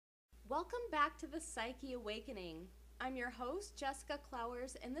Welcome back to the Psyche Awakening. I'm your host, Jessica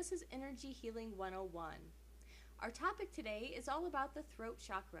Clowers, and this is Energy Healing 101. Our topic today is all about the throat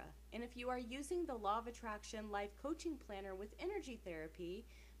chakra, and if you are using the Law of Attraction Life Coaching Planner with Energy Therapy,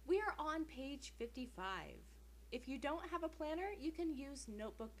 we are on page 55. If you don't have a planner, you can use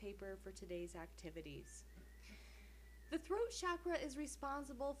notebook paper for today's activities. The throat chakra is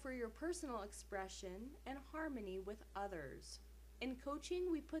responsible for your personal expression and harmony with others. In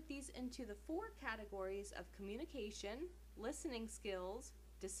coaching, we put these into the 4 categories of communication, listening skills,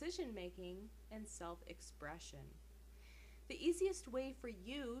 decision-making, and self-expression. The easiest way for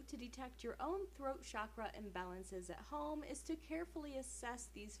you to detect your own throat chakra imbalances at home is to carefully assess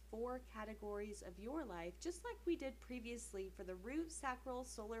these 4 categories of your life, just like we did previously for the root, sacral,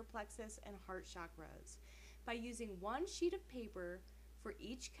 solar plexus, and heart chakras, by using one sheet of paper for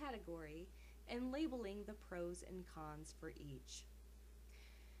each category and labeling the pros and cons for each.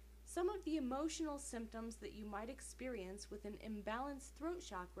 Some of the emotional symptoms that you might experience with an imbalanced throat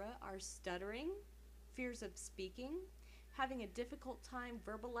chakra are stuttering, fears of speaking, having a difficult time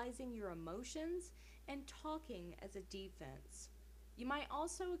verbalizing your emotions, and talking as a defense. You might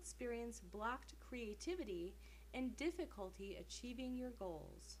also experience blocked creativity and difficulty achieving your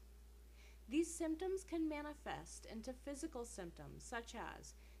goals. These symptoms can manifest into physical symptoms such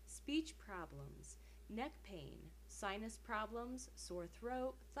as speech problems, neck pain, sinus problems, sore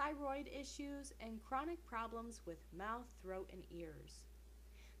throat, thyroid issues, and chronic problems with mouth, throat, and ears.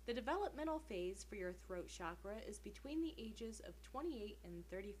 The developmental phase for your throat chakra is between the ages of 28 and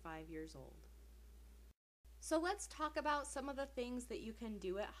 35 years old. So let's talk about some of the things that you can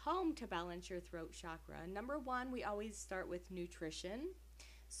do at home to balance your throat chakra. Number 1, we always start with nutrition.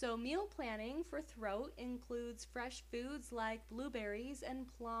 So meal planning for throat includes fresh foods like blueberries and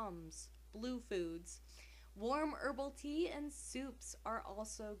plums, blue foods. Warm herbal tea and soups are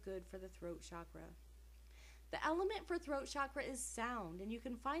also good for the throat chakra. The element for throat chakra is sound, and you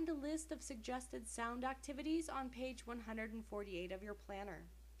can find a list of suggested sound activities on page 148 of your planner.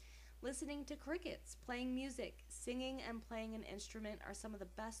 Listening to crickets, playing music, singing, and playing an instrument are some of the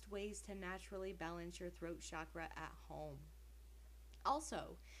best ways to naturally balance your throat chakra at home.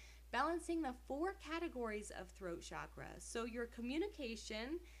 Also, balancing the 4 categories of throat chakra, so your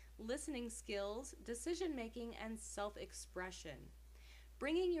communication, listening skills, decision-making, and self-expression.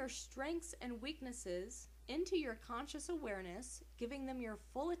 Bringing your strengths and weaknesses into your conscious awareness, giving them your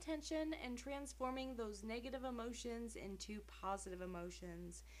full attention, and transforming those negative emotions into positive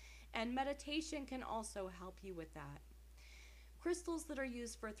emotions. And meditation can also help you with that. Crystals that are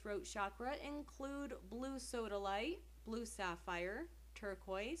used for throat chakra include blue sodalite, blue sapphire,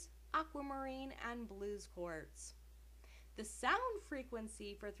 turquoise, aquamarine, and blues quartz. The sound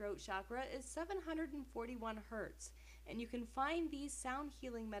frequency for throat chakra is 741 hertz, and you can find these sound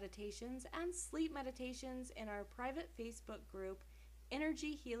healing meditations and sleep meditations in our private Facebook group,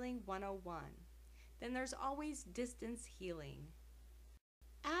 Energy Healing 101. Then there's always distance healing.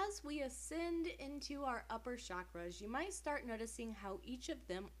 As we ascend into our upper chakras, you might start noticing how each of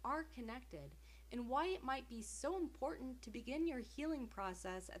them are connected and why it might be so important to begin your healing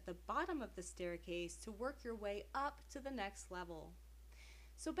process at the bottom of the staircase to work your way up to the next level.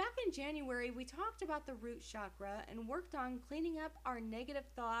 So back in January, we talked about the root chakra and worked on cleaning up our negative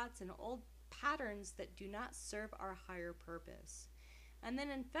thoughts and old patterns that do not serve our higher purpose. And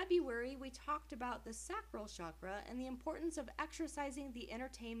then in February, we talked about the sacral chakra and the importance of exercising the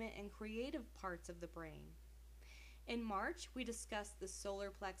entertainment and creative parts of the brain. In March, we discussed the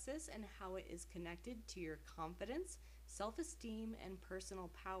solar plexus and how it is connected to your confidence, self-esteem, and personal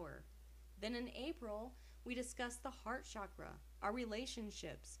power. Then in April, we discussed the heart chakra, our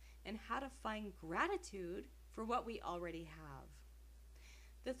relationships, and how to find gratitude for what we already have.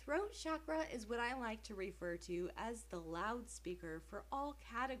 The throat chakra is what I like to refer to as the loudspeaker for all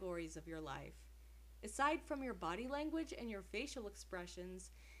categories of your life. Aside from your body language and your facial expressions,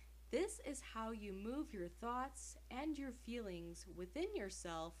 this is how you move your thoughts and your feelings within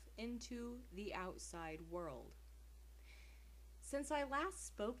yourself into the outside world. Since I last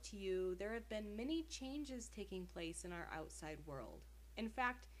spoke to you, there have been many changes taking place in our outside world. In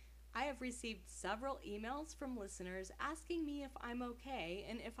fact, I have received several emails from listeners asking me if I'm okay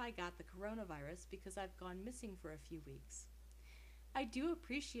and if I got the coronavirus because I've gone missing for a few weeks. I do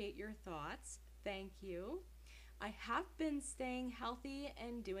appreciate your thoughts. Thank you. I have been staying healthy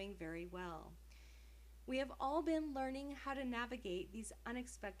and doing very well. We have all been learning how to navigate these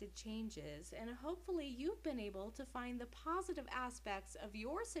unexpected changes, and hopefully you've been able to find the positive aspects of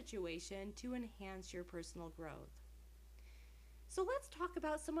your situation to enhance your personal growth. So let's talk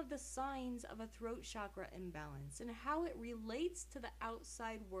about some of the signs of a throat chakra imbalance and how it relates to the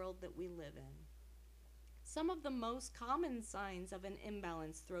outside world that we live in. Some of the most common signs of an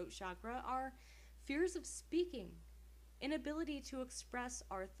imbalanced throat chakra are fears of speaking, inability to express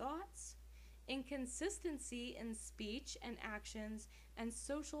our thoughts, inconsistency in speech and actions, and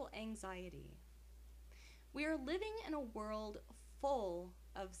social anxiety. We are living in a world full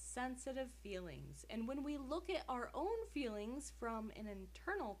of sensitive feelings, and when we look at our own feelings from an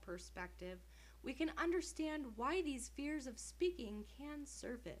internal perspective, we can understand why these fears of speaking can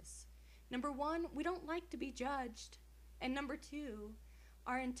surface. Number one, we don't like to be judged. And number two,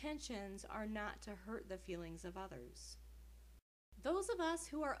 our intentions are not to hurt the feelings of others. Those of us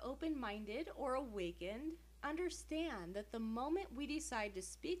who are open-minded or awakened understand that the moment we decide to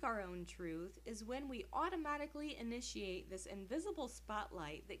speak our own truth is when we automatically initiate this invisible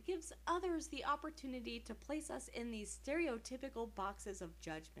spotlight that gives others the opportunity to place us in these stereotypical boxes of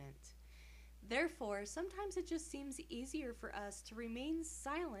judgment. Therefore, sometimes it just seems easier for us to remain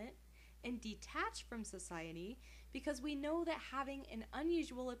silent and detached from society because we know that having an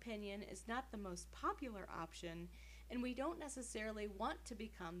unusual opinion is not the most popular option, and we don't necessarily want to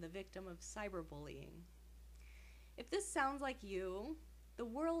become the victim of cyberbullying. If this sounds like you, the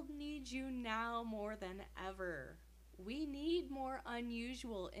world needs you now more than ever. We need more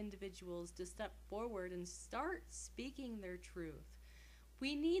unusual individuals to step forward and start speaking their truth.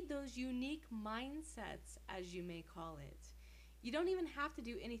 We need those unique mindsets, as you may call it. You don't even have to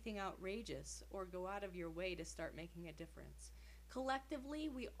do anything outrageous or go out of your way to start making a difference. Collectively,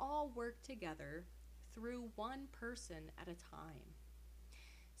 we all work together through one person at a time.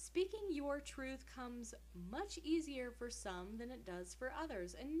 Speaking your truth comes much easier for some than it does for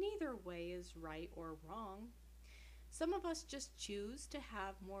others, and neither way is right or wrong. Some of us just choose to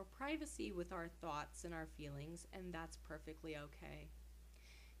have more privacy with our thoughts and our feelings, and that's perfectly okay.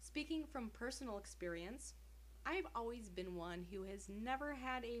 Speaking from personal experience, I've always been one who has never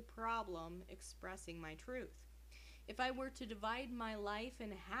had a problem expressing my truth. If I were to divide my life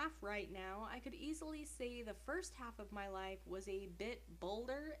in half right now, I could easily say the first half of my life was a bit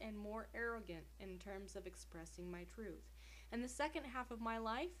bolder and more arrogant in terms of expressing my truth. And the second half of my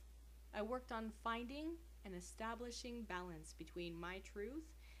life, I worked on finding and establishing balance between my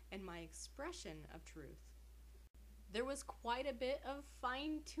truth and my expression of truth. There was quite a bit of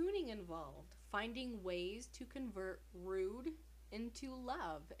fine-tuning involved, finding ways to convert rude into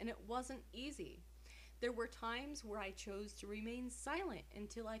love, and it wasn't easy. There were times where I chose to remain silent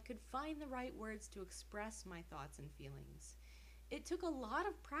until I could find the right words to express my thoughts and feelings. It took a lot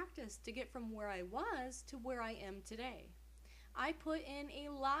of practice to get from where I was to where I am today. I put in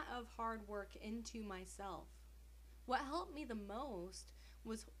a lot of hard work into myself. What helped me the most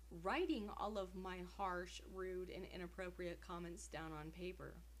was writing all of my harsh, rude, and inappropriate comments down on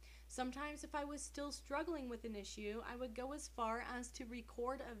paper. Sometimes if I was still struggling with an issue, I would go as far as to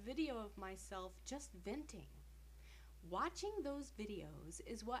record a video of myself just venting. Watching those videos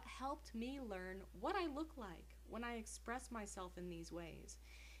is what helped me learn what I look like when I express myself in these ways.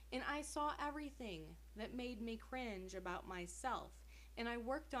 And I saw everything that made me cringe about myself, and I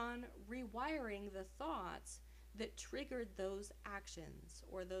worked on rewiring the thoughts that triggered those actions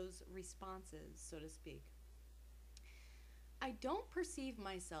or those responses, so to speak. I don't perceive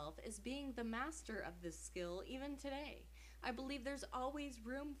myself as being the master of this skill even today. I believe there's always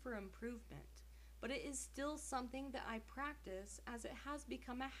room for improvement, but it is still something that I practice as it has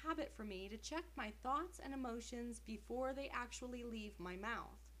become a habit for me to check my thoughts and emotions before they actually leave my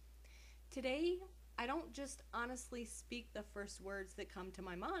mouth. Today, I don't just honestly speak the first words that come to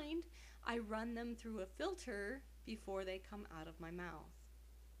my mind. I run them through a filter before they come out of my mouth.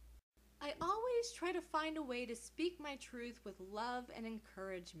 I always try to find a way to speak my truth with love and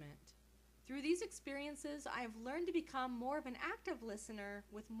encouragement. Through these experiences, I have learned to become more of an active listener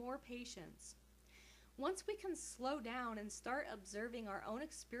with more patience. Once we can slow down and start observing our own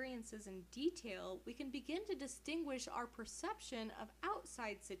experiences in detail, we can begin to distinguish our perception of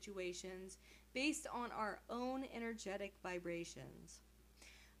outside situations based on our own energetic vibrations.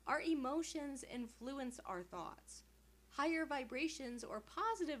 Our emotions influence our thoughts. Higher vibrations or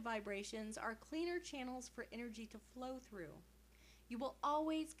positive vibrations are cleaner channels for energy to flow through. You will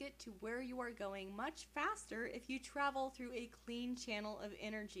always get to where you are going much faster if you travel through a clean channel of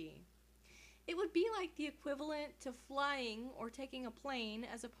energy. It would be like the equivalent to flying or taking a plane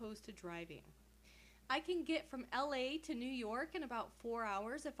as opposed to driving. I can get from LA to New York in about 4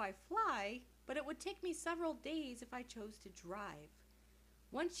 hours if I fly, but it would take me several days if I chose to drive.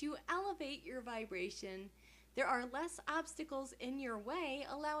 Once you elevate your vibration, There are less obstacles in your way,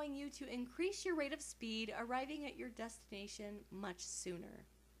 allowing you to increase your rate of speed, arriving at your destination much sooner.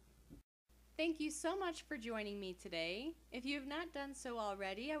 Thank you so much for joining me today. If you have not done so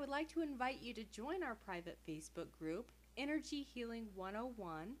already, I would like to invite you to join our private Facebook group, Energy Healing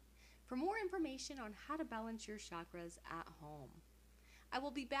 101, for more information on how to balance your chakras at home. I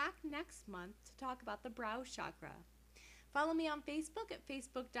will be back next month to talk about the brow chakra. Follow me on Facebook at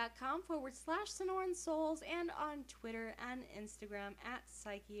facebook.com/Sonoran Souls and on Twitter and Instagram at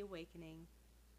Psyche Awakening.